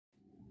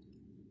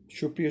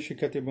সুপ্রিয়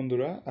শিক্ষার্থী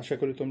বন্ধুরা, আশা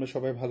করি তোমরা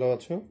সবাই ভালো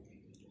আছো।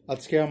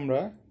 আজকে আমরা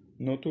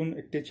নতুন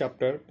একটি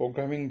চ্যাপ্টার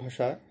প্রোগ্রামিং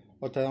ভাষা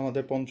অর্থাৎ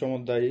আমাদের পঞ্চম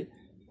অধ্যায়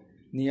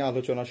নিয়ে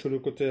আলোচনা শুরু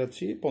করতে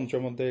যাচ্ছি।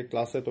 পঞ্চম অধ্যায়ের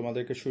ক্লাসে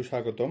তোমাদেরকে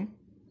সুস্বাগতম।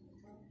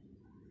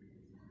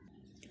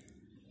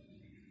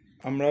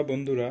 আমরা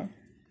বন্ধুরা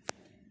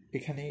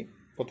এখানে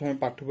প্রথমে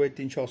পাঠ্য বই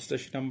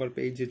 388 নম্বর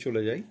পেজে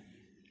চলে যাই।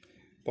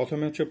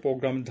 প্রথমে হচ্ছে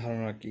প্রোগ্রাম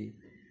ধারণা কি,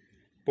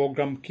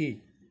 প্রোগ্রাম কি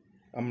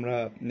আমরা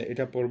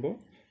এটা পড়ব।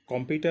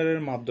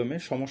 কম্পিউটারের মাধ্যমে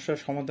সমস্যা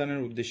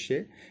সমাধানের উদ্দেশ্যে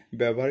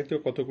ব্যবহৃত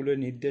কতগুলো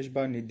নির্দেশ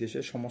বা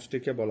নির্দেশের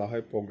সমষ্টিকে বলা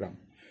হয় প্রোগ্রাম।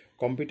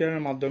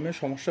 কম্পিউটারের মাধ্যমে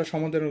সমস্যা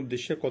সমাধানের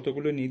উদ্দেশ্যে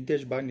কতগুলো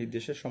নির্দেশ বা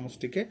নির্দেশের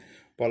সমষ্টিকে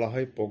বলা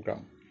হয়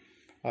প্রোগ্রাম।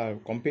 আর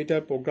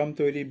কম্পিউটার প্রোগ্রাম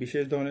তৈরি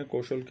বিশেষ ধরনের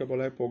কৌশলকে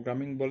বলা হয়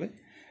প্রোগ্রামিং বলে,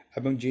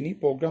 এবং যিনি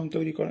প্রোগ্রাম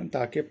তৈরি করেন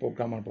তাকে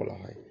প্রোগ্রামার বলা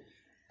হয়।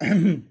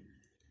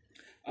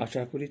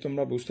 আশা করি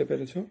তোমরা বুঝতে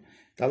পেরেছ।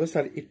 তাহলে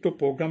স্যার একটু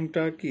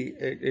প্রোগ্রামটা কি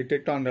এটা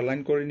একটু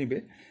আন্ডারলাইন করে নিবে।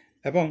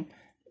 এবং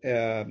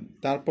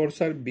তারপর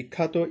স্যার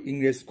বিখ্যাত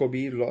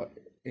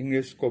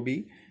ইংরেজ কবি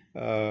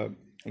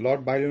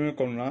লর্ড বাইরনের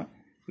কন্যা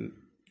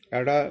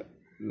অ্যাডা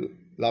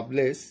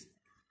লাভলেস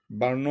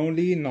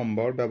বার্নৌলি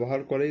নম্বর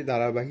ব্যবহার করে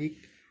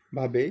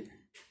ধারাবাহিকভাবে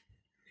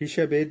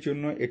হিসেবের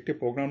জন্য একটি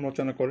প্রোগ্রাম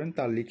রচনা করেন।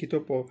 তার লিখিত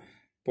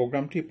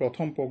প্রোগ্রামটি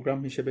প্রথম প্রোগ্রাম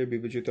হিসেবে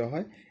বিবেচিত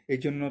হয়, এই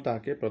জন্য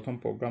তাকে প্রথম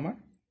প্রোগ্রামার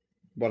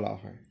বলা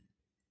হয়।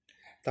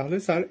 তাহলে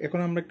স্যার এখন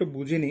আমরা একটু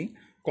বুঝে নিই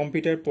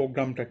কম্পিউটার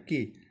প্রোগ্রামটা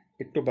কি,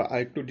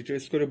 আরেকটু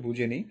ডিটেলস করে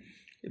বুঝে নিই।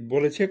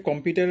 বলেছে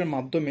কম্পিউটারের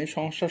মাধ্যমে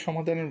সমস্যা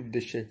সমাধানের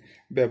উদ্দেশ্যে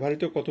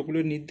ব্যবহৃত কতগুলো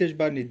নির্দেশ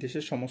বা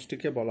নির্দেশের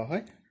সমষ্টিকে বলা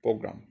হয়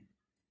প্রোগ্রাম।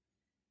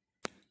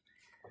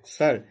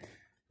 স্যার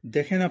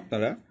দেখেন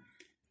আপনারা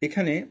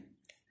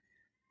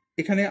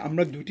এখানে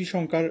আমরা দুটি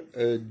সংখ্যার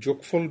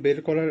যোগফল বের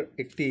করার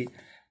একটি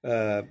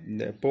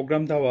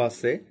প্রোগ্রাম দেওয়া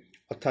আছে।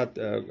 অর্থাৎ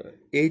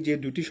এই যে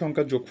দুটি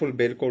সংখ্যার যোগফল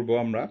বের করব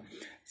আমরা,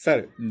 স্যার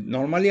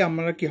নর্মালি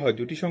আমরা কি হয়,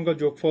 দুটি সংখ্যার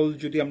যোগফল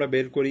যদি আমরা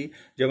বের করি,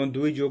 যেমন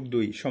 2 +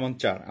 2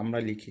 = 4 আমরা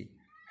লিখি,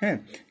 হ্যাঁ।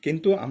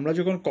 কিন্তু আমরা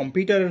যখন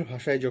কম্পিউটারের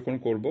ভাষায়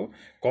করব,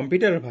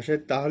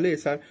 তাহলে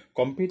স্যার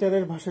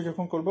কম্পিউটারের ভাষায়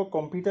যখন করব,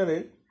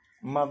 কম্পিউটারের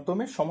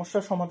মাধ্যমে সমস্যা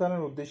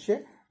সমাধানের উদ্দেশ্যে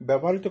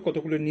ব্যবহৃত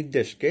কতগুলো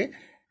নির্দেশকে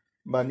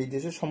বা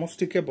নির্দেশের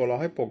সমষ্টিকে বলা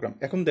হয় প্রোগ্রাম।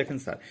 এখন দেখেন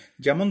স্যার,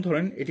 যেমন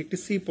ধরেন এটি একটি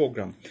সি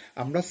প্রোগ্রাম।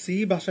 আমরা সি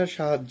ভাষার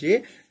সাহায্যে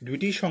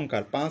দুটি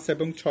সংখ্যার 5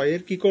 এবং 6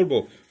 কি করব,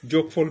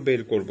 যোগফল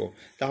বের করব।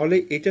 তাহলে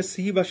এটা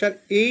সি ভাষার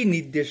এই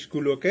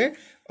নির্দেশগুলোকে,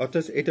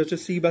 অর্থাৎ এটা হচ্ছে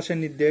সি ভাষার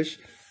নির্দেশ,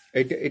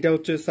 এটা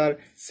হচ্ছে স্যার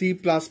সি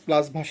প্লাস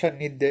প্লাস ভাষার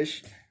নির্দেশ।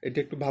 এটা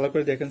একটু ভালো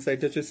করে দেখেন স্যার,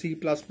 এটা হচ্ছে সি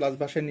প্লাস প্লাস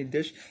ভাষার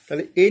নির্দেশ।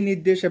 তাহলে এই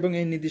নির্দেশ এবং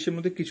এই নির্দেশের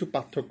মধ্যে কিছু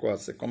পার্থক্য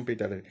আছে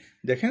কম্পিউটারের।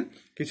 দেখেন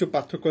কিছু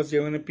পার্থক্য আছে,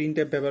 যেখানে প্রিন্ট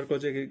এফ ব্যবহার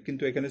করেছে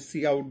কিন্তু এখানে সি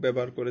আউট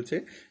ব্যবহার করেছে,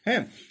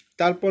 হ্যাঁ।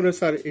 তারপরে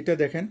স্যার এটা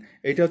দেখেন,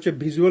 এটা হচ্ছে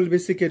ভিজুয়াল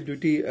বেসিকের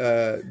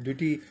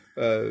দুটি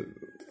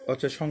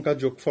হচ্ছে সংখ্যা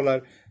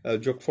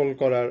যোগফল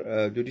করার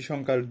দুটি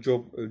সংখ্যার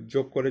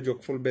যোগ করে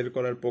যোগফল বের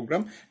করার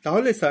প্রোগ্রাম।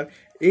 তাহলে স্যার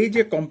এই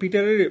যে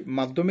কম্পিউটারের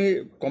মাধ্যমে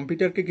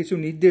কম্পিউটারকে কিছু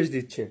নির্দেশ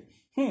দিচ্ছে,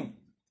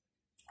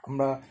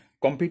 আমরা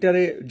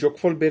কম্পিউটারে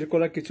যোগফল বের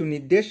করা কিছু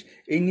নির্দেশ,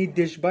 এই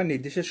নির্দেশ বা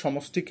নির্দেশের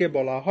সমষ্টিকে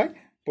বলা হয়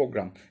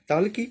প্রোগ্রাম।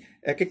 তাহলে কি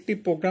এক একটি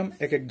প্রোগ্রাম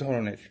এক এক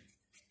ধরনের,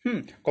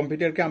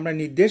 কম্পিউটারকে আমরা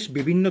নির্দেশ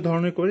বিভিন্ন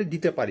ধরনের করে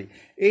দিতে পারি।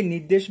 এই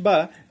নির্দেশ বা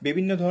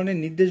বিভিন্ন ধরনের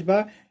নির্দেশ বা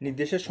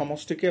নির্দেশের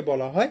সমষ্টিকে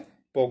বলা হয়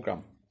প্রোগ্রাম।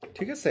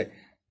 ঠিক আছে,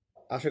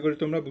 আশা করি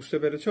তোমরা বুঝতে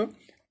পেরেছ।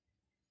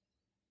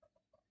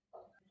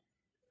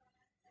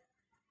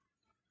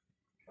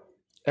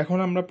 এখন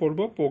আমরা পড়ব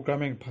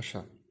প্রোগ্রামিং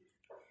ভাষা।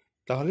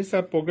 তাহলে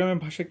স্যার প্রোগ্রামের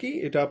ভাষা কি,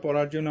 এটা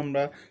পড়ার জন্য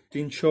আমরা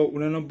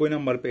 389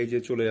 নম্বর পেজে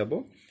চলে যাব।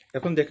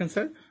 এখন দেখেন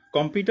স্যার,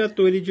 কম্পিউটার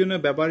তৈরির জন্য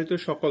ব্যবহৃত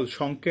সকল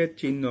সংকেত,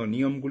 চিহ্ন,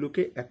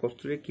 নিয়মগুলোকে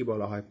একত্রে কি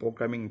বলা হয়,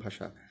 প্রোগ্রামিং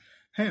ভাষা।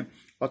 হ্যাঁ,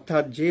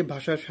 অর্থাৎ যে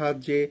ভাষার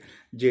সাহায্যে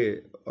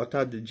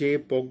যে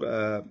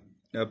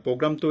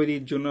প্রোগ্রাম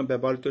তৈরির জন্য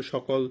ব্যবহৃত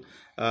সকল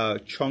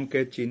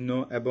সংকেত, চিহ্ন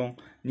এবং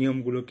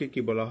নিয়মগুলোকে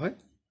কি বলা হয়,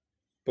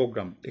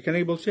 প্রোগ্রাম।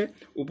 এখানেই বলছে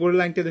উপরের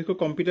লাইনটা দেখো,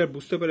 কম্পিউটার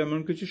বুঝতে পারে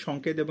এমন কিছু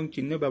সংকেত এবং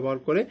চিহ্ন ব্যবহার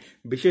করে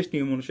বিশেষ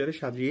নিয়ম অনুসারে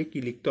সাজিয়ে কি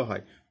লিখতে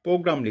হয়,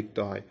 প্রোগ্রাম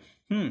লিখতে হয়।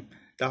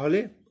 তাহলে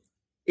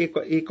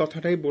এই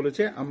কথাটাই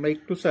বলেছে। আমরা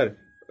একটু স্যার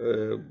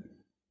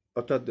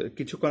অর্থাৎ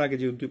কিছুক্ষণ আগে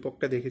যে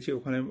উদ্দীপকটা দেখেছি,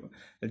 ওখানে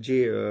যে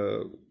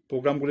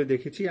প্রোগ্রামগুলো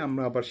দেখেছি,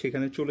 আমরা আবার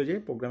সেখানে চলে যাই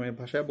প্রোগ্রামের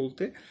ভাষা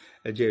বলতে।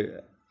 যে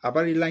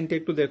আবার এই লাইনটা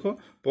একটু দেখো,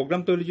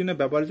 প্রোগ্রাম তৈরির জন্য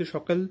ব্যবহৃত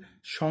সকল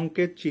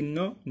সংকেত, চিহ্ন,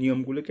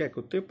 নিয়মগুলোকে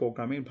একত্রে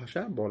প্রোগ্রামের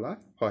ভাষা বলা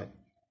হয়।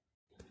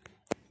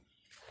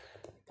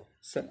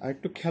 স্যার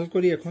আরেকটু খেয়াল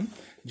করি এখন,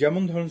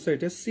 যেমন ধরুন স্যার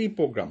এটা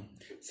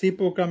সি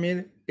প্রোগ্রামের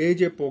এই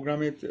যে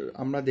প্রোগ্রামে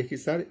আমরা দেখি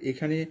স্যার,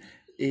 এখানে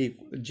এই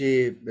যে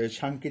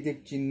সাংকেতিক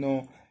চিহ্ন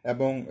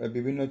এবং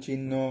বিভিন্ন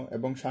চিহ্ন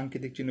এবং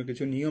সাংকেতিক চিহ্ন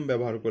কিছু নিয়ম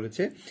ব্যবহার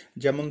করেছে।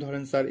 যেমন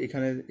ধরেন স্যার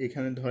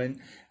এখানে ধরেন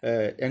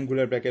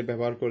অ্যাঙ্গুলার ব্র্যাকেট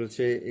ব্যবহার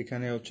করেছে,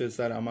 এখানে হচ্ছে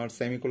স্যার আমার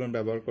সেমিকোলন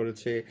ব্যবহার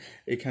করেছে,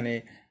 এখানে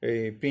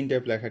প্রিন্ট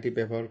এফ লেখাটি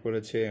ব্যবহার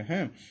করেছে,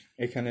 হ্যাঁ,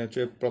 এখানে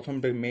হচ্ছে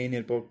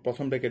মেইনের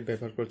প্রথম ব্র্যাকেট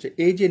ব্যবহার করেছে।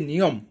 এই যে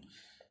নিয়ম,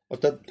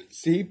 অর্থাৎ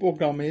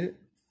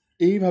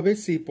এইভাবে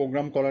সি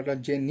প্রোগ্রাম করাটার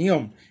যে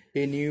নিয়ম,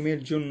 এই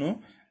নিয়মের জন্য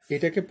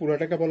এটাকে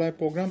পুরাটাকে বলা হয়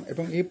প্রোগ্রাম,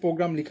 এবং এই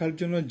প্রোগ্রাম লেখার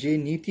জন্য যে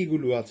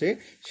নীতিগুলো আছে,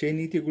 সেই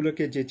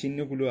নীতিগুলোকে, যে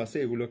চিহ্নগুলো আছে,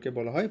 এগুলোকে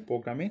বলা হয়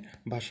প্রোগ্রামিং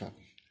ভাষা।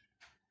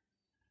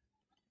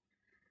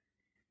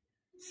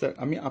 স্যার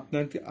আমি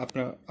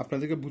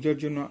আপনাদেরকে বোঝার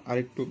জন্য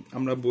আরেকটু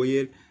আমরা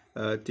বইয়ের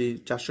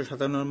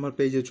 457 নম্বর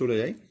পেজে চলে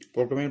যাই।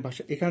 প্রোগ্রামের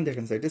ভাষা এখানে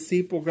দেখেন স্যার, এটা সি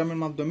প্রোগ্রামের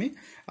মাধ্যমে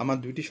আমার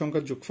দুইটি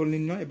সংখ্যার যোগফল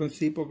নির্ণয়, এবং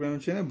সি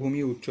প্রোগ্রামের জন্য ভূমি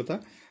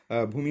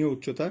ও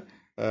উচ্চতা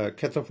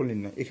ক্ষেত্রফল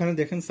নির্ণয়। এখানে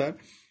দেখেন স্যার,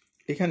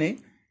 এখানে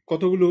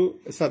কতগুলো,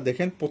 স্যার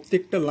দেখেন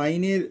প্রত্যেকটা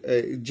লাইনের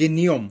যে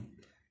নিয়ম,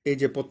 এই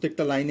যে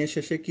প্রত্যেকটা লাইনের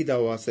শেষে কি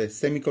দেওয়া আছে,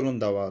 সেমিকোলন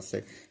দেওয়া আছে।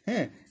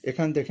 হ্যাঁ,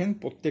 এখানে দেখেন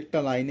প্রত্যেকটা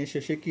লাইনের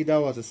শেষে কি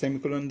দেওয়া আছে,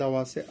 সেমিকোলন দেওয়া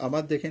আছে।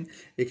 আবার দেখেন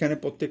এখানে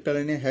প্রত্যেকটা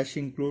লাইনে hash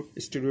include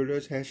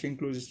studios, hash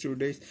include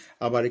studios.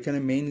 আবার এখানে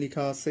মেইন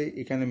লেখা আছে,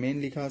 এখানে মেইন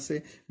লেখা আছে,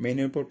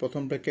 মেইনের উপর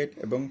প্রথম ব্র্যাকেট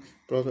এবং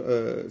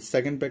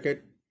সেকেন্ড ব্র্যাকেট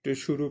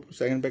শুরু,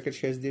 সেকেন্ড ব্র্যাকেট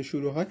শেষ দিয়ে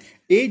শুরু হয়।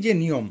 এই যে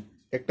নিয়ম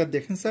একটা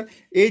দেখেন স্যার,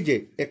 এই যে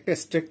একটা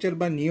স্ট্রাকচার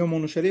বা নিয়ম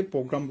অনুসারে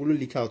প্রোগ্রামগুলো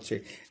লেখা হচ্ছে।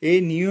 এই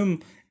নিয়ম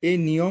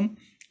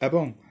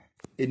এবং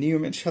এই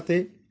নিয়মের সাথে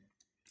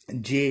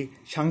যে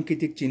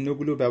সাংকেতিক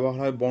চিহ্নগুলো ব্যবহার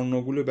হয়,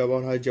 বর্ণগুলো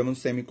ব্যবহার হয়, যেমন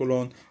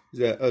সেমিকোলন,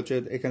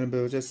 এখানে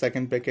হচ্ছে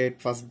সেকেন্ড ব্র্যাকেট,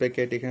 ফার্স্ট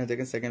ব্র্যাকেট, এখানে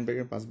দেখেন সেকেন্ড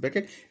ব্র্যাকেট, ফার্স্ট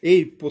ব্র্যাকেট, এই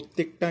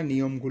প্রত্যেকটা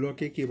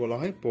নিয়মগুলোকে কি বলা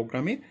হয়,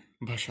 প্রোগ্রামের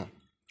ভাষা।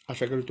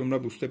 আশা করি তোমরা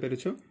বুঝতে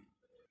পেরেছো।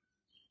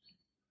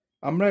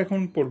 আমরা এখন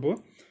পড়ব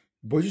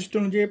বৈশিষ্ট্য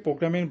অনুযায়ী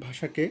প্রোগ্রামের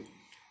ভাষাকে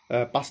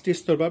 5টি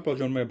স্তর বা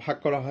প্রজন্মে ভাগ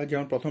করা হয়,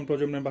 যেমন প্রথম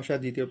প্রজন্মের ভাষা,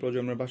 দ্বিতীয়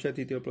প্রজন্মের ভাষা,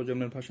 তৃতীয়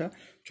প্রজন্মের ভাষা,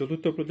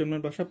 চতুর্থ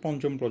প্রজন্মের ভাষা,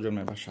 পঞ্চম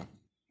প্রজন্মের ভাষা।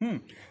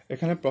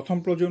 এখানে প্রথম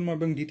প্রজন্ম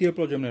এবং দ্বিতীয়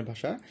প্রজন্মের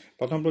ভাষা।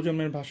 প্রথম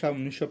প্রজন্মের ভাষা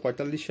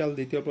 1945 সাল,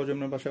 দ্বিতীয়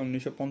প্রজন্মের ভাষা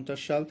 1950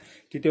 সাল,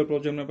 তৃতীয়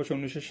প্রজন্মের ভাষা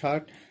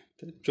 1960,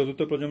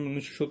 চতুর্থ প্রজন্ম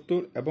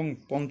 1970 এবং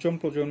পঞ্চম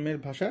প্রজন্মের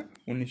ভাষা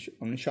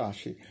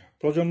 1980।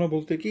 প্রজন্ম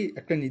বলতে কি,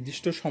 একটা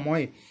নির্দিষ্ট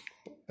সময়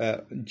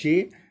যে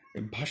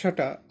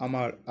ভাষাটা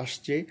আমার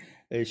আসছে,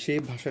 সেই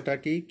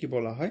ভাষাটাকেই কি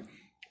বলা হয়,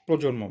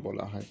 প্রজন্ম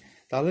বলা হয়।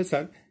 তাহলে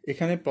স্যার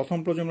এখানে প্রথম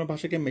প্রজন্মের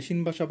ভাষাকে মেশিন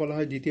ভাষা বলা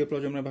হয়, দ্বিতীয়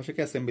প্রজন্মের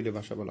ভাষাকে অ্যাসেম্বলি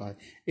ভাষা বলা হয়।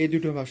 এই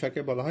দুটো ভাষাকে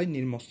বলা হয়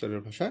নিম্ন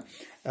স্তরের ভাষা,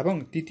 এবং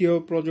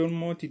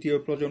তৃতীয়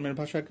প্রজন্মের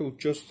ভাষাকে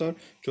উচ্চ স্তর,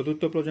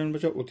 চতুর্থ প্রজন্মের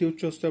ভাষা অতি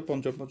উচ্চ স্তর,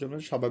 পঞ্চম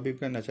প্রজন্মের স্বাভাবিক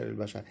বা ন্যাচারাল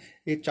ভাষা।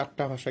 এই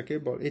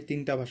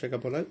তিনটা ভাষাকে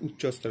বলা হয়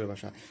উচ্চ স্তরের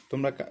ভাষা।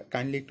 তোমরা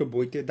কাইন্ডলি একটু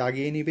বইতে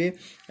দাগিয়ে নিবে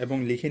এবং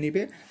লিখে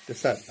নিবে। তো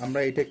স্যার আমরা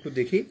এটা একটু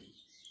দেখি,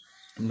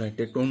 আমরা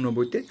একটা একটু অন্য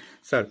বইতে।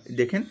 স্যার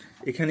দেখেন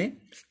এখানে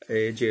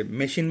যে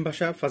মেশিন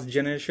ভাষা, ফার্স্ট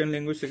জেনারেশন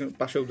ল্যাঙ্গুয়েজ,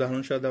 পাশে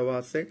উদাহরণ সহ দেওয়া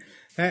আছে।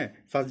 হ্যাঁ,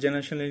 ফার্স্ট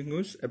জেনারেশন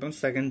ল্যাঙ্গুয়েজ এবং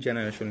সেকেন্ড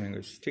জেনারেশন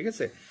ল্যাঙ্গুয়েজ, ঠিক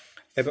আছে।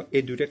 এবং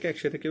এই দুটাকে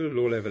একসাথে কেউ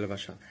লো লেভেল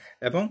ভাষা।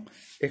 এবং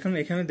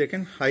এখানে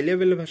দেখেন হাই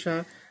লেভেল ভাষা,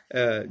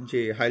 যে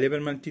হাই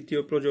লেভেল মানে তৃতীয়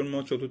প্রজন্ম,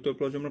 চতুর্থ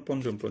প্রজন্ম,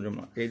 পঞ্চম প্রজন্ম,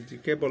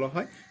 এইদিকে বলা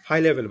হয় হাই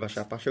লেভেল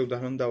ভাষা। পাশে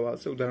উদাহরণ দেওয়া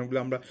আছে, উদাহরণগুলো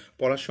আমরা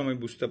পড়ার সময়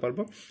বুঝতে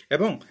পারবো।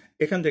 এবং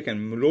এখানে দেখেন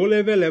লো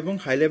লেভেল এবং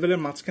হাই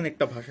লেভেলের মাঝখানে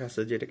একটা ভাষা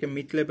আছে, যেটাকে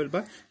মিড লেভেল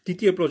বা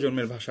তৃতীয়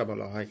প্রজন্মের ভাষা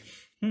বলা হয়।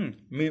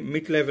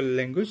 মিড লেভেল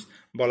ল্যাঙ্গুয়েজ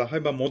বলা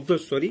হয়, বা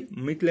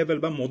মিড লেভেল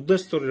বা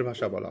মধ্যস্তরের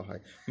ভাষা বলা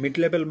হয়, মিড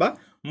লেভেল বা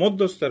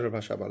মধ্যস্তরের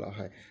ভাষা বলা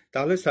হয়।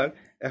 তাহলে স্যার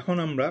এখন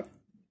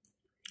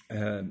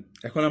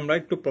আমরা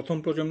একটু প্রথম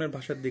প্রজন্মের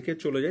ভাষার দিকে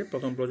চলে যাই।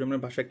 প্রথম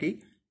প্রজন্মের ভাষা কি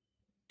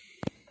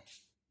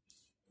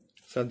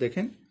স্যার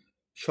দেখেন,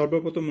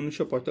 সর্বপ্রথম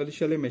 1945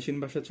 সালে মেশিন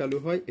ভাষা চালু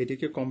হয়।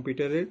 এটিকে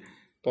কম্পিউটারের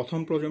প্রথম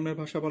প্রজন্মের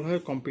ভাষা বলা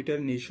হয়।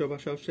 কম্পিউটারের নিজস্ব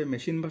ভাষা হচ্ছে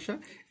মেশিন ভাষা।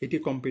 এটি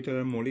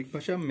কম্পিউটারের মৌলিক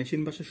ভাষা।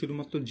 মেশিন ভাষা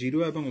শুধুমাত্র 0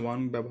 এবং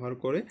 1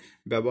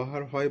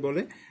 ব্যবহার হয়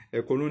বলে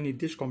কোনো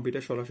নির্দেশ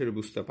কম্পিউটার সরাসরি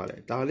বুঝতে পারে।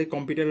 তাহলে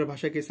কম্পিউটারের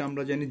ভাষা কেসে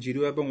আমরা জানি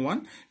 0 এবং 1।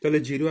 তাহলে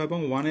 0 এবং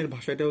 1-এর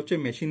ভাষাটা হচ্ছে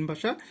মেশিন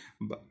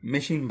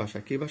ভাষা।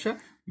 কি ভাষা?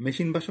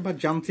 মেশিন ভাষা বা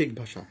যান্ত্রিক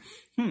ভাষা।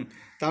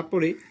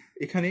 তারপরে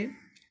এখানে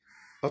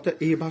অর্থাৎ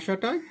এই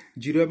ভাষাটায়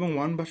 0 এবং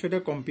 1 ভাষাটা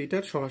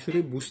কম্পিউটার সরাসরি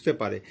বুঝতে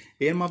পারে।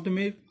 এর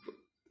মাধ্যমে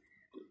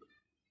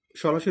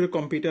সরাসরি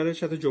কম্পিউটারের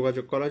সাথে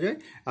যোগাযোগ করা যায়।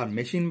 আর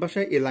মেশিন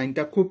ভাষায় এই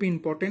লাইনটা খুব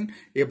ইম্পর্টেন্ট,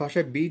 এ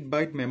ভাষায় বিট,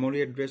 বাইট, মেমোরি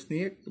অ্যাড্রেস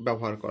নিয়ে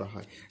ব্যবহার করা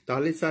হয়।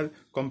 তাহলে স্যার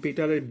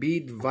কম্পিউটারের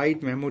বিট, বাইট,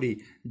 মেমোরি,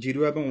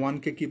 0 এবং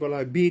 1-কে কি বলা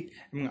হয়, বিট,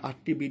 এবং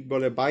 8টি বিট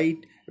বলে বাইট,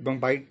 এবং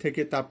বাইট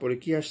থেকে তারপরে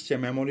কি আসছে,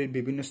 মেমোরির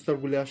বিভিন্ন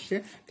স্তরগুলো আসছে।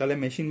 তাহলে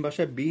মেশিন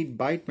ভাষায় বিট,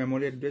 বাইট,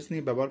 মেমোরি অ্যাড্রেস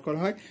নিয়ে ব্যবহার করা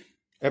হয়।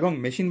 এবং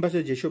মেশিন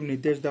ভাষায় যেসব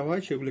নির্দেশ দেওয়া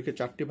হয় সেগুলিকে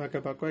 4টি ভাগে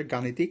ভাগ হয়: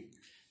 গাণিতিক,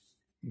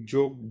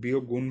 যোগ,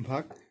 বিয়োগ, গুণ,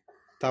 ভাগ,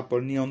 তারপর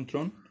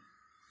নিয়ন্ত্রণ,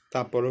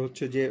 তারপরে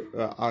হচ্ছে যে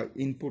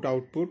ইনপুট,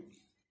 আউটপুট,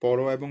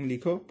 পড়ো এবং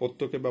লিখো,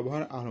 প্রত্যেকের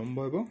ব্যবহার, আরম্ভ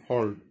এবং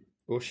হল্ড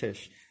ও শেষ।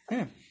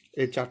 হ্যাঁ,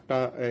 এই 4টা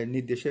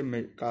নির্দেশে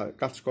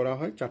কাজ করা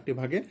হয় 4টি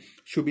ভাগে।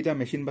 সুবিধা,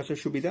 মেশিন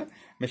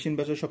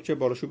ভাষার সবচেয়ে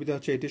বড় সুবিধা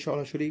হচ্ছে এটি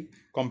সরাসরি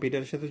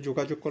কম্পিউটারের সাথে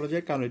যোগাযোগ করা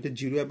যায়, কারণ এটি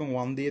 0 এবং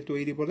 1 দিয়ে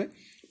তৈরি বলে।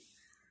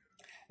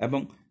 এবং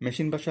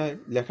মেশিন ভাষায়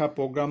লেখা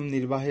প্রোগ্রাম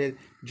নির্বাহের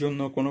জন্য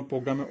কোনো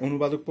প্রোগ্রামে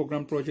অনুবাদক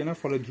প্রোগ্রাম প্রয়োজন হয়,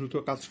 ফলে দ্রুত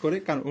কাজ করে,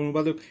 কারণ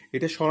অনুবাদক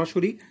এটা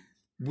সরাসরি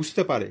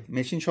বুঝতে পারে,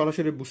 মেশিন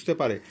সরাসরি বুঝতে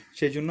পারে।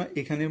 সেই জন্য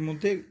এখানের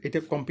মধ্যে এটা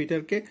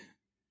কম্পিউটারকে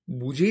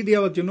বুঝিয়ে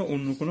দেওয়ার জন্য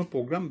অন্য কোনো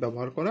প্রোগ্রাম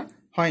ব্যবহার করা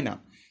হয় না।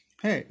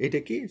 হ্যাঁ, এটা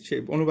কি সে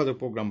অনুবাদক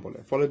প্রোগ্রাম বলে।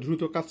 ফলে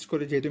দ্রুত কাজ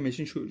করে, যেহেতু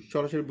মেশিন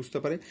সরাসরি বুঝতে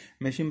পারে।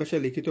 মেশিন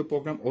ভাষায় লিখিত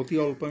প্রোগ্রাম অতি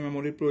অল্প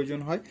মেমোরির প্রয়োজন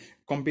হয়।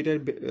 কম্পিউটার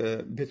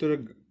ভেতরে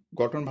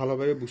গঠন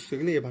ভালোভাবে বুঝতে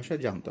গেলে এ ভাষা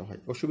জানতে হয়।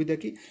 অসুবিধা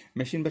কি?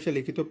 মেশিন ভাষায়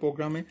লিখিত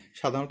প্রোগ্রামে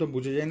সাধারণত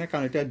বোঝা যায় না,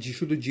 কারণ এটা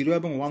শুধু 0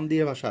 এবং 1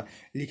 দিয়ে ভাষা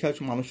লেখা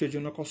মানুষের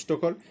জন্য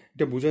কষ্টকর।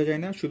 এটা বোঝা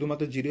যায় না,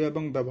 শুধুমাত্র 0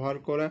 এবং ব্যবহার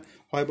করা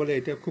হয় বলে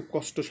এটা খুব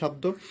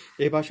কষ্টসাধ্য।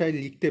 এ ভাষায়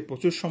লিখতে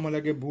প্রচুর সময়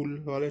লাগে, ভুল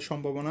হওয়ার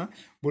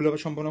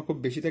সম্ভাবনা খুব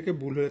বেশি থাকে।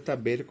 ভুল হলে তা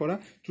বের করা,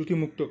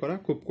 ত্রুটিমুক্ত করা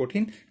খুব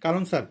কঠিন।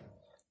 কারণ স্যার,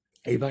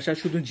 এই ভাষা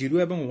শুধু 0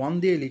 এবং 1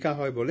 দিয়ে লেখা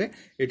হয় বলে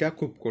এটা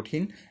খুব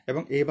কঠিন।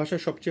 এবং এই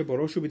ভাষার সবচেয়ে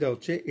বড় অসুবিধা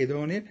হচ্ছে এ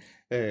ধরনের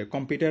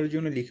কম্পিউটারের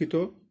জন্য লিখিত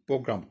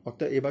প্রোগ্রাম,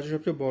 অর্থাৎ এই ভাষার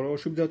সবচেয়ে বড়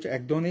অসুবিধা হচ্ছে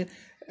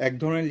এক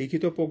ধরনের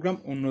লিখিত প্রোগ্রাম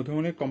অন্য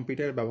ধরনের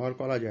কম্পিউটার ব্যবহার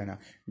করা যায় না।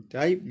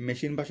 তাই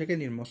মেশিন ভাষাকে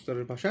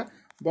নিম্নস্তরের ভাষা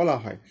বলা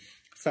হয়।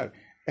 স্যার,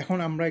 এখন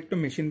আমরা একটু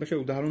মেশিন ভাষার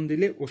উদাহরণ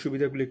দিলে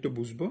অসুবিধাগুলো একটু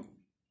বুঝবো।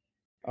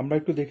 আমরা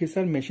একটু দেখি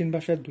স্যার, মেশিন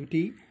ভাষার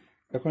দুটি,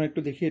 এখন একটু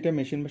দেখি এটা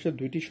মেশিন ভাষার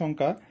দুটি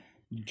সংখ্যা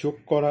যোগ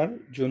করার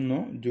জন্য,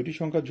 দুটি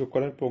সংখ্যা যোগ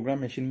করার প্রোগ্রাম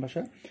মেশিন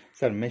ভাষা।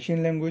 Sir, machine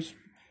language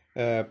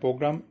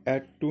programme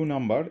at 2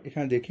 number,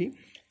 এখানে দেখি।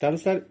 তাহলে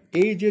স্যার,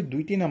 এই যে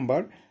দুইটি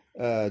নাম্বার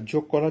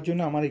যোগ করার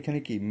জন্য আমার এখানে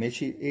কি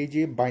এই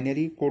যে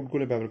বাইনারি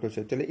কোডগুলো ব্যবহার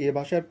করছে, তাহলে এ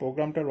ভাষার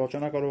প্রোগ্রামটা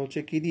রচনা করা হচ্ছে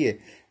কি দিয়ে?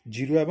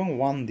 0 এবং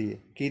 1 দিয়ে।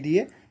 কি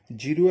দিয়ে?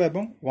 0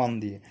 এবং 1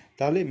 দিয়ে।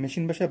 তাহলে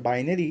মেশিন ভাষায়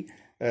বাইনারি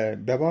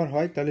ব্যবহার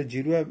হয়, তাহলে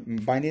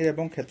বাইনারি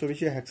এবং ক্ষেত্র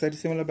বিশেষে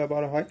হেক্সাডেসিমালের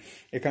ব্যবহার হয়।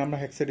 এখানে আমরা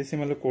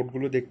হেক্সাডেসিমালের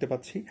কোডগুলো দেখতে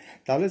পাচ্ছি।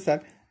 তাহলে স্যার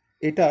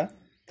এটা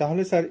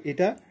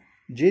এটা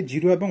যে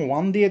 0 এবং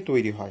 1 দিয়ে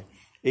তৈরি হয়,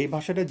 এই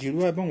ভাষাটা 0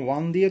 এবং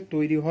 1 দিয়ে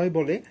তৈরি হয়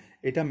বলে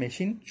এটা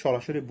মেশিন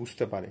সরাসরি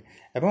বুঝতে পারে।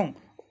 এবং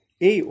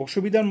এই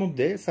অসুবিধার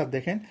মধ্যে স্যার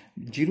দেখেন,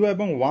 0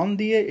 এবং 1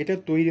 দিয়ে এটা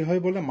তৈরি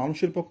হয় বলে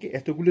মানুষের পক্ষে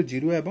এতগুলো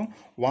 0 এবং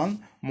 1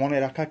 মনে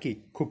রাখা কি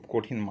খুব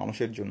কঠিন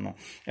মানুষের জন্য।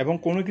 এবং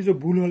কোনো কিছু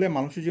ভুল হলে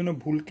মানুষের জন্য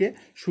ভুলকে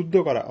শুদ্ধ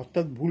করা,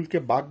 অর্থাৎ ভুলকে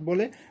বাগ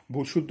বলে,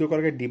 ভুল শুদ্ধ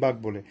করাকে ডিবাগ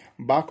বলে।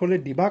 বাগ হলে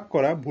ডিবাগ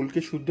করা, ভুলকে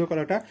শুদ্ধ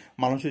করাটা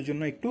মানুষের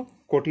জন্য একটু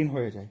কঠিন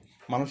হয়ে যায়।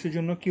 মানুষের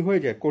জন্য কি হয়ে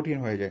যায়? কঠিন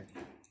হয়ে যায়।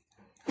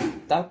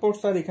 তারপর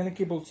স্যার এখানে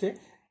কি বলছে,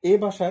 এ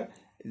ভাষার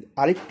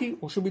আরেকটি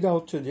অসুবিধা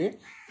হচ্ছে যে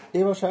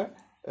এ ভাষার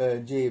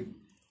যে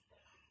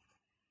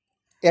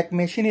এক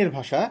মেশিনের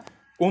ভাষা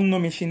অন্য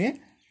মেশিনে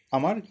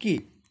আমার কি,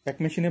 এক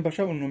মেশিনের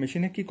ভাষা অন্য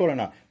মেশিনে কি করে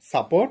না?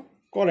 সাপোর্ট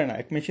করে না।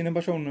 এক মেশিনের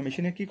ভাষা অন্য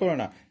মেশিনে কি করে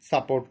না?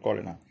 সাপোর্ট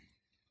করে না।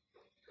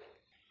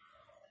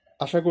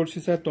 আশা করছি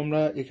স্যার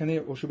তোমরা এখানে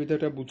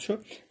অসুবিধাটা বুঝছো।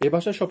 এ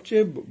ভাষার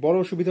সবচেয়ে বড়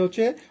অসুবিধা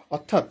হচ্ছে,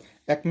 অর্থাৎ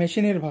এক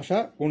মেশিনের ভাষা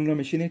অন্য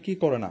মেশিনে কি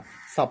করে না?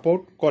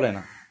 সাপোর্ট করে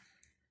না।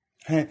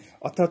 হ্যাঁ,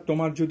 অর্থাৎ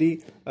তোমার যদি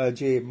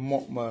যে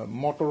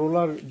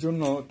মটোরোলার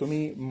জন্য তুমি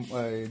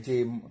যে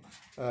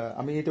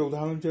আমি এটা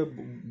উদাহরণ যে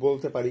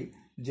বলতে পারি,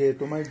 যে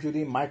তোমার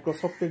যদি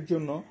মাইক্রোসফটের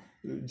জন্য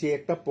যে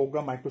একটা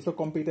প্রোগ্রাম, মাইক্রোসফট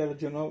কম্পিউটারের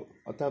জন্য,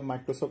 অর্থাৎ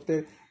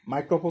মাইক্রোসফটের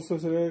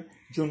মাইক্রোপ্রসেসরের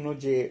জন্য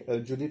যে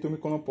যদি তুমি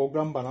কোনো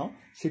প্রোগ্রাম বানাও,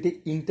 সেটি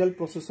ইন্টেল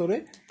প্রসেসরে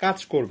কাজ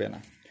করবে না।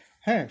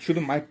 হ্যাঁ, শুধু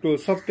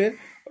মাইক্রোসফটের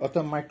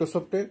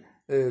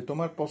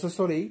তোমার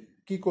প্রসেসরেই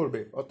কি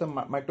করবে, অর্থাৎ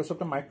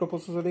মাইক্রোসফটের মাইক্রো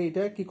প্রসেসরে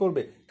এটা কি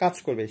করবে? কাজ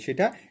করবে।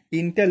 সেটা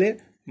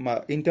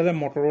ইন্টেলের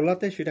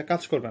মটোরোলাতে সেটা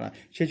কাজ করবে না।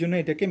 সেই জন্য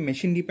এটাকে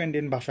মেশিন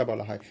ডিপেন্ডেন্ট ভাষা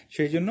বলা হয়।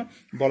 সেই জন্য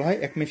বলা হয়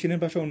এক মেশিনের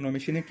ভাষা অন্য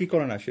মেশিনে কি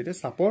করে না? সেটা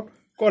সাপোর্ট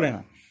করে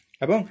না।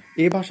 এবং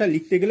এই ভাষা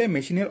লিখতে গেলে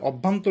মেশিনের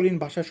অভ্যন্তরীণ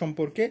ভাষা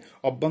সম্পর্কে,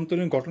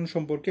 অভ্যন্তরীণ গঠন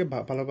সম্পর্কে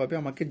ভালোভাবে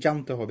আমাকে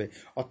জানতে হবে।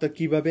 অর্থাৎ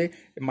কিভাবে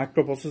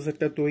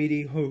মাইক্রোপ্রসেসরটা তৈরি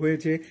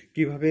হয়েছে,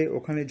 কিভাবে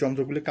ওখানে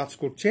যন্ত্রগুলো কাজ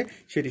করছে,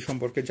 সেটি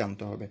সম্পর্কে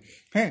জানতে হবে।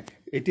 হ্যাঁ,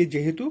 এটি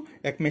যেহেতু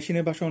এক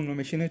মেশিনের ভাষা অন্য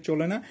মেশিনে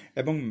চলে না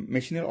এবং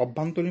মেশিনের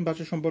অভ্যন্তরীণ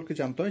ভাষা সম্পর্কে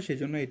জানতে হয়, সেই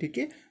জন্য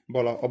এটিকে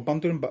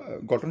অভ্যন্তরীণ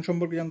গঠন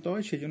সম্পর্কে জানতে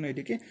হয়, সেই জন্য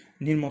এটিকে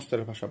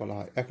নিম্নস্তরের ভাষা বলা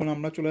হয়। এখন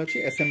আমরা চলে যাচ্ছি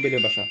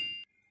অ্যাসেম্বলির ভাষা।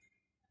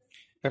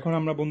 এখন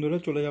আমরা বন্ধুরা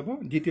চলে যাব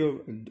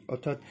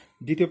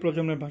দ্বিতীয়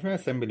প্রজন্মের ভাষা,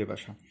 অ্যাসেম্বলি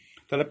ভাষা।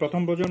 তাহলে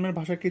প্রথম প্রজন্মের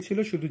ভাষা কি ছিল?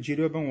 শুধু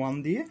 0 এবং 1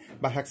 দিয়ে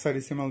বা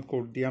হেক্সাডেসিমাল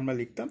কোড দিয়ে আমরা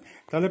লিখতাম।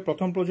 তাহলে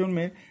প্রথম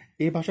প্রজন্মের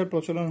এই ভাষার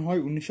প্রচলন হয়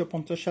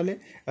 1950 সালে।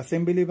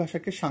 অ্যাসেম্বলি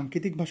ভাষাকে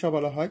সাংকেতিক ভাষা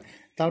বলা হয়।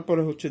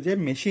 তারপরে হচ্ছে যে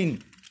মেশিন,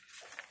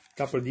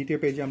 তারপর দ্বিতীয়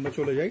পেজে আমরা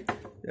চলে যাই,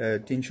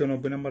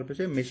 390 নম্বর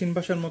পেজে। মেশিন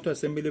ভাষার মতো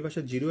অ্যাসেম্বলি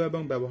ভাষা 0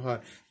 এবং ব্যবহার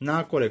না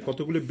করে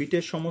কতগুলি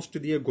বিটের সমষ্টি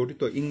দিয়ে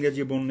গঠিত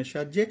ইংরেজি বর্ণের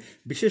সাহায্যে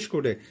বিশেষ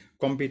করে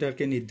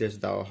কম্পিউটারকে নির্দেশ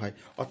দেওয়া হয়।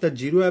 অর্থাৎ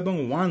 0 এবং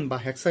 1 বা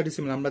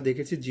হেক্সাডেসিমাল, আমরা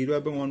দেখেছি 0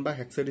 এবং 1 বা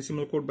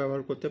হেক্সাডেসিমাল কোড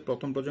ব্যবহার করতে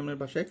প্রথম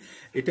প্রজন্মের ভাষায়।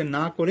 এটা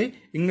না করে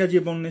ইংরেজি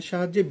বর্ণের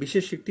সাহায্যে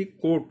বিশেষ একটি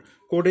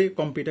কোডে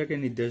কম্পিউটারকে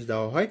নির্দেশ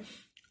দেওয়া হয়।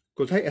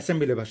 কোথায়?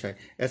 অ্যাসেম্বলি ভাষায়।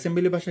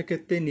 অ্যাসেম্বলি ভাষার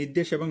ক্ষেত্রে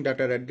নির্দেশ এবং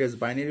ডাটার অ্যাড্রেস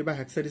বাইনারি বা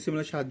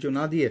হেক্সাডেসিমালের সাহায্য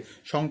না দিয়ে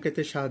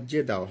সংকেতের সাহায্যে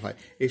দেওয়া হয়।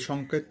 এই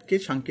সংকেতকে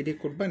সাংকেতিক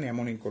কোড বা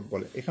নেমনিক কোড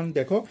বলে। এখানে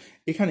দেখো,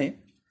 এখানে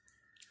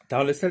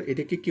তাহলে স্যার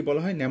এটাকে কি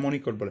বলা হয়?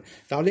 নেমনিক কোড বলে।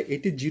 তাহলে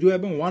এটি 0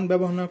 এবং 1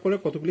 ব্যবহার না করে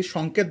কতগুলি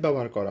সংকেত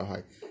ব্যবহার করা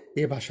হয়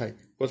এ ভাষায়।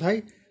 কোথায়?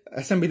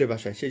 অ্যাসেম্বলি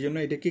ভাষায়। সেই জন্য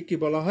এটাকে কি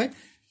বলা হয়?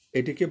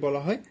 এটিকে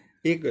বলা হয়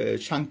এক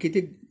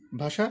সাংকেতিক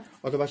ভাষা,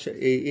 অথবা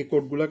এই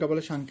কোডগুলোকে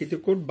বলে সাংকেতিক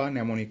কোড বা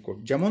নেমনিক কোড।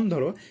 যেমন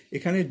ধরো,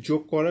 এখানে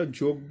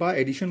যোগ বা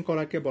এডিশন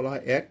করাকে বলা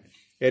হয় এক,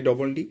 এ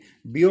ডবল ডি,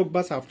 বিয়োগ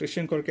বা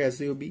সাবট্রাকশন করাকে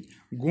এসইউবি,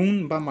 গুণ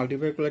বা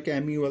মাল্টিপ্লাই করাকে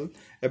এমইউএল,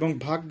 এবং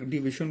ভাগ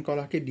ডিভিশন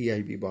করাকে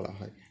ডিআইবি বলা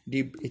হয়,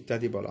 ডিভ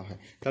ইত্যাদি বলা হয়।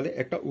 তাহলে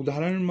একটা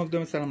উদাহরণের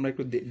মাধ্যমে স্যার আমরা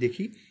একটু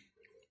দেখি।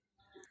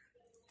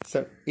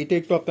 স্যার এটা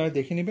একটু আপনারা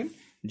দেখে নেবেন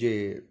যে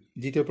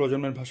দ্বিতীয়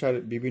প্রজন্মের ভাষার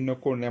বিভিন্ন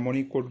কোড,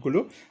 নেমনিক কোডগুলো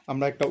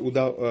আমরা একটা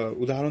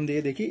উদাহরণ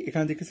দিয়ে দেখি।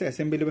 এখানে দেখতেছি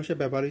অ্যাসেম্বলি ভাষায়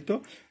ব্যবহৃত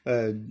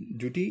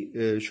দুটি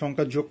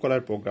সংখ্যা যোগ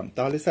করার প্রোগ্রাম।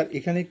 তাহলে স্যার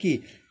এখানে কি,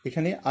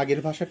 এখানে আগের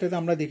ভাষাটাতে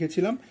আমরা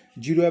দেখেছিলাম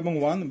 0 এবং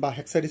 1 বা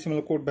হেক্সাডেসিমাল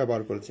কোড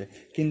ব্যবহার করেছে,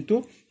 কিন্তু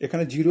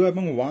এখানে 0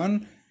 এবং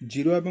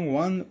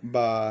 1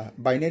 বা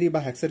বাইনারি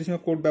বা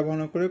হেক্সাডেসিমাল কোড ব্যবহার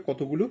না করে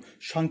কতগুলো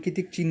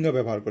সাংকেতিক চিহ্ন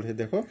ব্যবহার করেছে।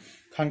 দেখো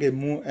খাঙ্গে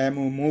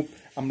মুভ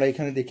আমরা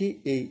এখানে দেখি,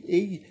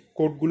 এই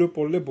কোডগুলো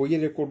পড়লে,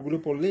 বইয়ের এই কোডগুলো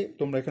পড়লে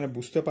তোমরা এখানে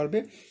বুঝতে পারবে।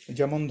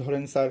 যেমন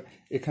ধরেন স্যার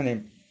এখানে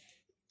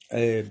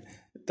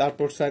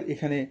তারপর স্যার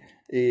এখানে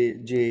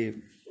যে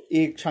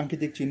এই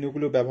সাংকেতিক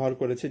চিহ্নগুলো ব্যবহার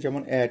করেছে,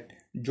 যেমন অ্যাড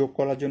যোগ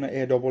করার জন্য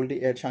এ ডবল ডি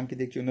অ্যাড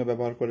সাংকেতিক চিহ্ন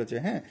ব্যবহার করেছে,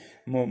 হ্যাঁ,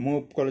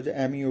 মুভ করার জন্য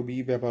এমইউবি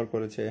ব্যবহার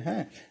করেছে,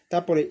 হ্যাঁ।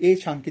 তারপরে এই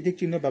সাংকেতিক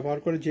চিহ্ন ব্যবহার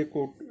করে যে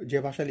কোড, যে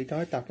ভাষা লেখা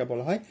হয় তাকে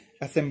বলা হয়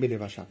অ্যাসেম্বলি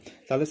ভাষা।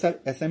 তাহলে স্যার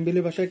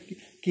অ্যাসেম্বলি ভাষায়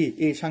কি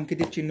এই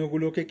সাংকেতিক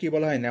চিহ্নগুলোকে কি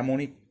বলা হয়,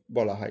 নেমনিক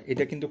বলা হয়।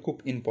 এটা কিন্তু খুব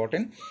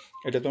ইম্পর্টেন্ট,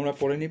 এটা তোমরা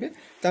পড়ে নিবে।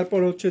 তারপর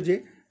হচ্ছে যে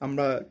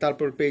আমরা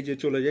তারপর পেজে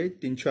চলে যাই,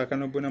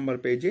 391 নম্বর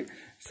পেজে।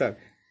 স্যার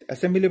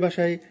অ্যাসেম্বলি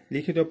ভাষায়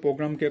লিখিত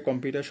প্রোগ্রামকে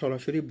কম্পিউটার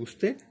সরাসরি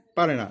বুঝতে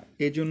পারে না,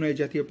 এই জন্য এই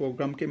জাতীয়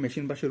প্রোগ্রামকে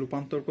মেশিন ভাষায়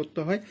রূপান্তর করতে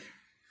হয়,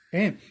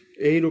 হ্যাঁ।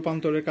 এই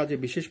রূপান্তরের কাজে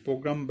বিশেষ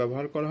প্রোগ্রাম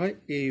ব্যবহার করা হয়।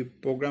 এই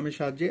প্রোগ্রামের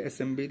সাহায্যে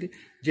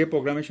যে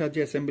প্রোগ্রামের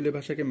সাহায্যে অ্যাসেম্বলি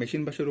ভাষাকে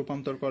মেশিন ভাষায়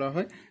রূপান্তর করা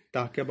হয়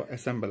তাকে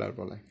অ্যাসেম্বলার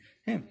বলা হয়,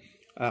 হ্যাঁ।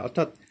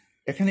 অর্থাৎ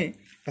এখানে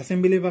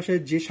অ্যাসেম্বলি ভাষায়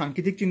যে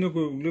সাংকেতিক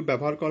চিহ্নগুলো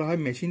ব্যবহার করা হয়,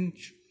 মেশিন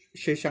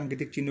সেই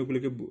সাংকেতিক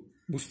চিহ্নগুলোকে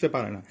বুঝতে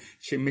পারে না।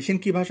 সে মেশিন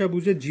কি ভাষা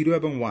বুঝে, 0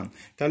 এবং 1।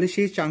 তাহলে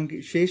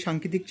সেই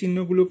সাংকেতিক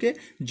চিহ্নগুলোকে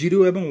 0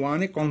 এবং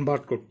 1-এ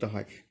কনভার্ট করতে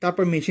হয়,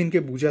 তারপর মেশিনকে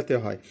বুঝাতে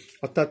হয়।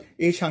 অর্থাৎ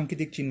এই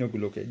সাংকেতিক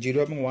চিহ্নগুলোকে 0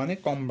 এবং 1-এ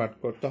কনভার্ট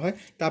করতে হয়,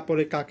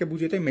 তারপরে কাকে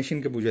বুঝাতে হয়,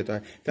 মেশিনকে বুঝাতে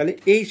হয়। তাহলে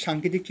এই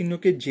সাংকেতিক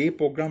চিহ্নকে যে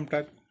প্রোগ্রামটা,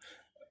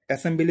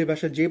 অ্যাসেম্বলি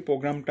ভাষার যে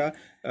প্রোগ্রামটা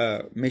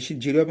মেশিন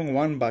 0 এবং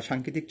 1 বা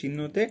সাংকেতিক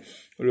চিহ্নতে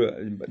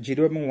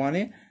 0 এবং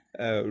 1-এ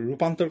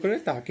রূপান্তর করে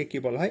তাকে কি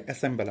বলা হয়,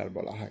 অ্যাসেম্বলার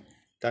বলা হয়।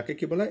 তাকে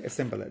কি বলা হয়,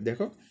 অ্যাসেম্বলার।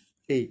 দেখো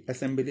এই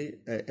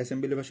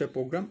অ্যাসেম্বলি ভাষার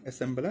প্রোগ্রাম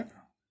অ্যাসেম্বলার,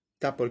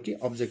 তারপর কি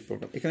অবজেক্ট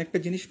প্রোগ্রাম। এখানে একটা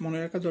জিনিস মনে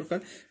রাখা দরকার,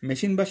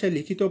 মেশিন ভাষায়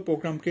লিখিত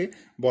প্রোগ্রামকে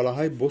বলা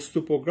হয় বস্তু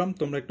প্রোগ্রাম,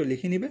 তোমরা একটু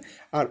লিখে নিবে।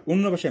 আর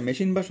অন্য ভাষায়,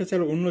 মেশিন ভাষা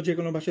ছাড়া অন্য যে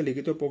কোনো ভাষায়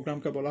লিখিত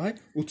প্রোগ্রামকে বলা হয়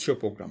উৎস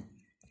প্রোগ্রাম।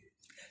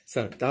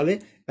 স্যার তাহলে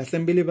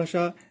অ্যাসেম্বলি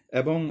ভাষা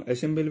এবং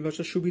অ্যাসেম্বলি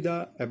ভাষার সুবিধা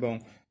এবং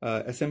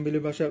অ্যাসেম্বলি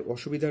ভাষার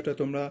অসুবিধাটা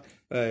তোমরা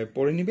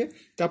পড়ে নিবে।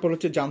 তারপর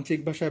হচ্ছে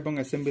যান্ত্রিক ভাষা এবং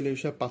অ্যাসেম্বলি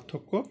ভাষার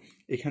পার্থক্য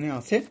এখানে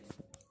আছে।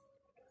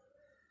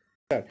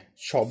 স্যার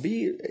সবই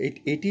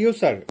এটিও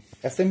স্যার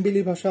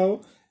অ্যাসেম্বলি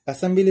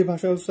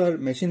ভাষাও স্যার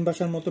মেশিন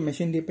ভাষার মতো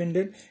মেশিন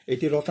ডিপেন্ডেন্ট।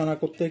 এটি রচনা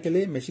করতে গেলে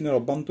মেশিনের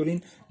অভ্যন্তরীণ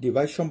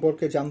ডিভাইস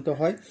সম্পর্কে জানতে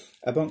হয়,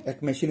 এবং এক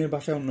মেশিনের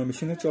ভাষা অন্য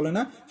মেশিনে চলে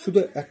না। শুধু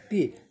একটি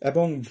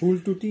এবং ভুল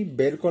ত্রুটি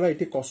বের করা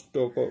এটি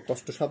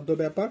কষ্টসাধ্য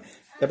ব্যাপার।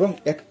 এবং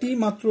একটি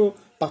মাত্র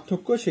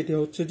পার্থক্য, সেটি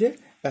হচ্ছে যে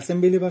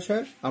অ্যাসেম্বলি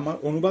ভাষায় আমার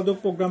অনুবাদক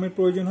প্রোগ্রামের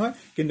প্রয়োজন হয়,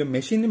 কিন্তু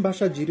মেশিন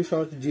ভাষা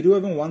 0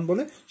 এবং 1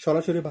 বলে,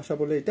 সরাসরি ভাষা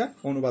বলে এটা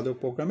অনুবাদক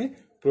প্রোগ্রামের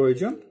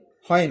প্রয়োজন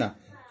হয় না।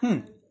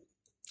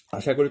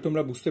 আশা করি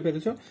তোমরা বুঝতে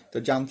পেরেছ। তো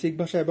যান্ত্রিক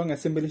ভাষা এবং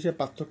অ্যাসেম্বলি ভাষার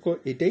পার্থক্য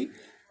এটাই।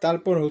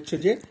 তারপর হচ্ছে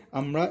যে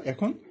আমরা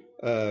এখন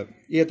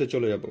ইয়েতে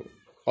চলে যাব,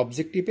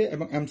 অবজেক্টিভে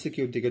এবং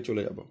এমসিকিউর দিকে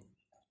চলে যাব।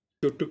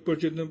 যতটুক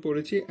পর্যন্ত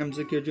পড়েছি,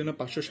 এমসিকিউর জন্য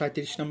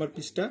 537 নম্বর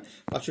পৃষ্ঠা,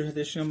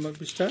 537 নম্বর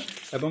পৃষ্ঠা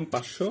এবং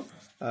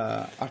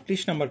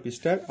 538 নম্বর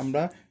পৃষ্ঠার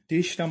আমরা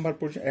 30 নম্বর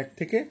পর্যন্ত 1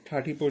 থেকে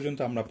 30 পর্যন্ত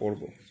আমরা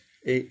পড়ব।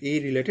 এই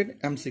রিলেটেড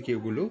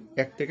এমসিকিউগুলো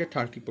 1 থেকে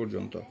 30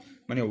 পর্যন্ত,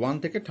 মানে 1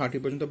 থেকে 30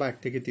 পর্যন্ত বা 1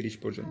 থেকে 30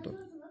 পর্যন্ত।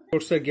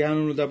 কোর্সের জ্ঞান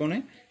অনুধাবনে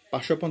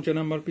 550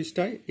 নম্বর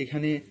পৃষ্ঠায়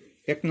এখানে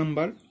 1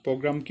 নম্বর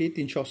প্রোগ্রাম কি,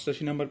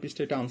 388 নম্বর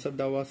পৃষ্ঠায় এটা আনসার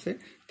দেওয়া আছে।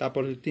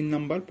 তারপর 3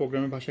 নম্বর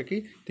প্রোগ্রামের ভাষা কি,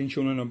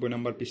 389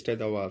 নম্বর পৃষ্ঠায়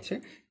দেওয়া আছে।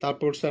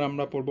 তারপর স্যার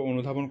আমরা পড়ব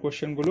অনুধাবন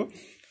কোশ্চেনগুলো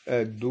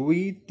 2,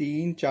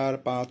 3, 4,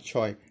 5,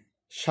 6,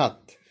 7,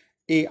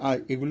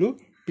 এগুলো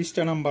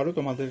পৃষ্ঠা নাম্বারও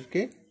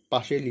তোমাদেরকে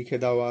পাশে লিখে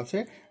দেওয়া আছে।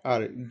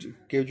 আর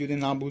কেউ যদি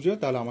না বুঝো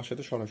তাহলে আমার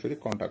সাথে সরাসরি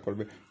কন্ট্যাক্ট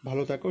করবে।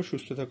 ভালো থাকো,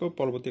 সুস্থ থাকো।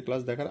 পরবর্তী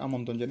ক্লাস দেখার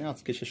আমন্ত্রণ জানিয়ে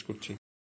আজকে শেষ করছি।